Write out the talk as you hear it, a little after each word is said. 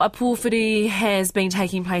A pōwhiri has been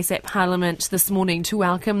taking place at Parliament this morning to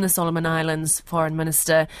welcome the Solomon Islands Foreign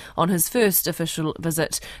Minister on his first official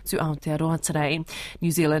visit to Aotearoa today. New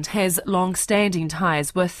Zealand has long-standing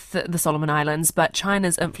ties with the Solomon Islands, but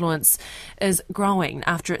China's influence is growing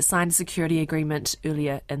after it signed a security agreement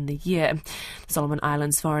earlier in the year. The Solomon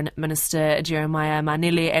Islands Foreign Minister Jeremiah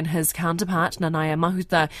Manele and his counterpart Nanaia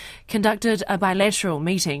Mahuta conducted a bilateral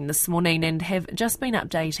meeting this morning and have just been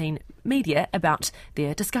updating media about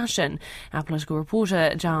their discussion. Our political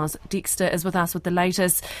reporter Giles Dexter is with us with the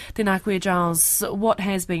latest. Tēnā koe, Giles, what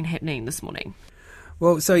has been happening this morning?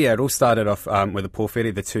 Well, it all started off with a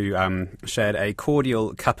pōwhiri. The two shared a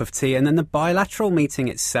cordial cup of tea, and then the bilateral meeting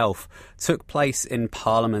itself took place in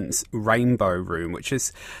Parliament's Rainbow Room, which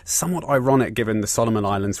is somewhat ironic given the Solomon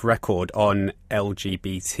Islands' record on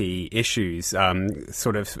LGBT issues.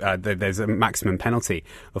 There's a maximum penalty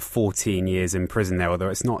of 14 years in prison there, although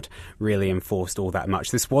it's not really enforced all that much.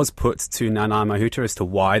 This was put to Nanaia Mahuta as to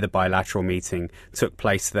why the bilateral meeting took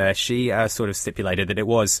place there. She stipulated that it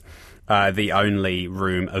was the only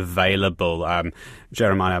room available.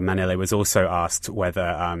 Jeremiah Manele was also asked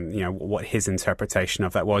whether, what his interpretation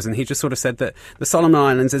of that was, and he just sort of said that the Solomon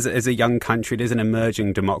Islands is a young country, it is an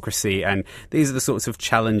emerging democracy, and these are the sorts of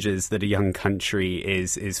challenges that a young country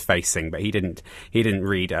is facing. But he didn't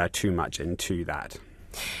read too much into that.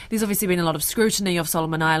 There's obviously been a lot of scrutiny of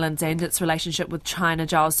Solomon Islands and its relationship with China,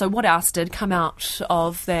 Giles. So what else did come out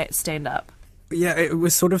of that stand-up? Yeah, it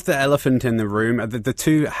was sort of the elephant in the room. The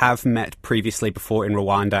two have met previously before in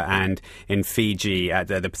Rwanda and in Fiji at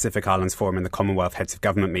the Pacific Islands Forum and the Commonwealth Heads of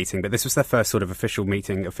Government meeting. But this was their first sort of official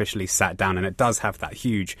meeting, officially sat down, and it does have that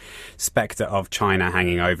huge spectre of China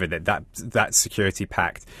hanging over that security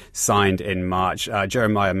pact signed in March.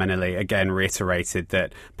 Jeremiah Manele again reiterated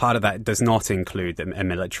that part of that does not include that a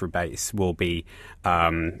military base will be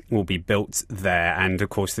built there. And of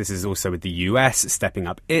course, this is also with the US stepping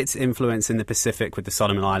up its influence in the Pacific, with the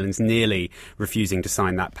Solomon Islands nearly refusing to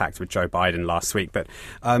sign that pact with Joe Biden last week. But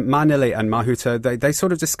Manele and Mahuta, they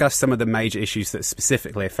sort of discussed some of the major issues that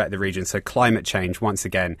specifically affect the region. So climate change, once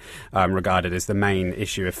again, regarded as the main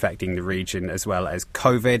issue affecting the region, as well as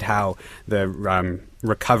COVID, how the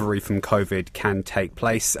recovery from COVID can take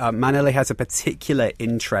place. Manele has a particular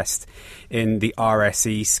interest in the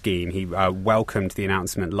RSE scheme. He welcomed the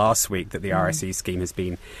announcement last week that the RSE scheme has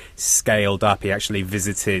been scaled up. He actually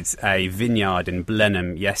visited a vineyard in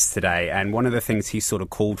Blenheim yesterday, and one of the things he sort of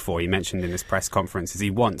called for, he mentioned in his press conference, is he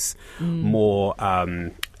wants more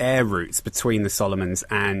air routes between the Solomons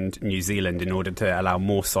and New Zealand in order to allow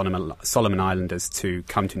more Solomon Islanders to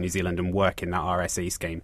come to New Zealand and work in that RSE scheme.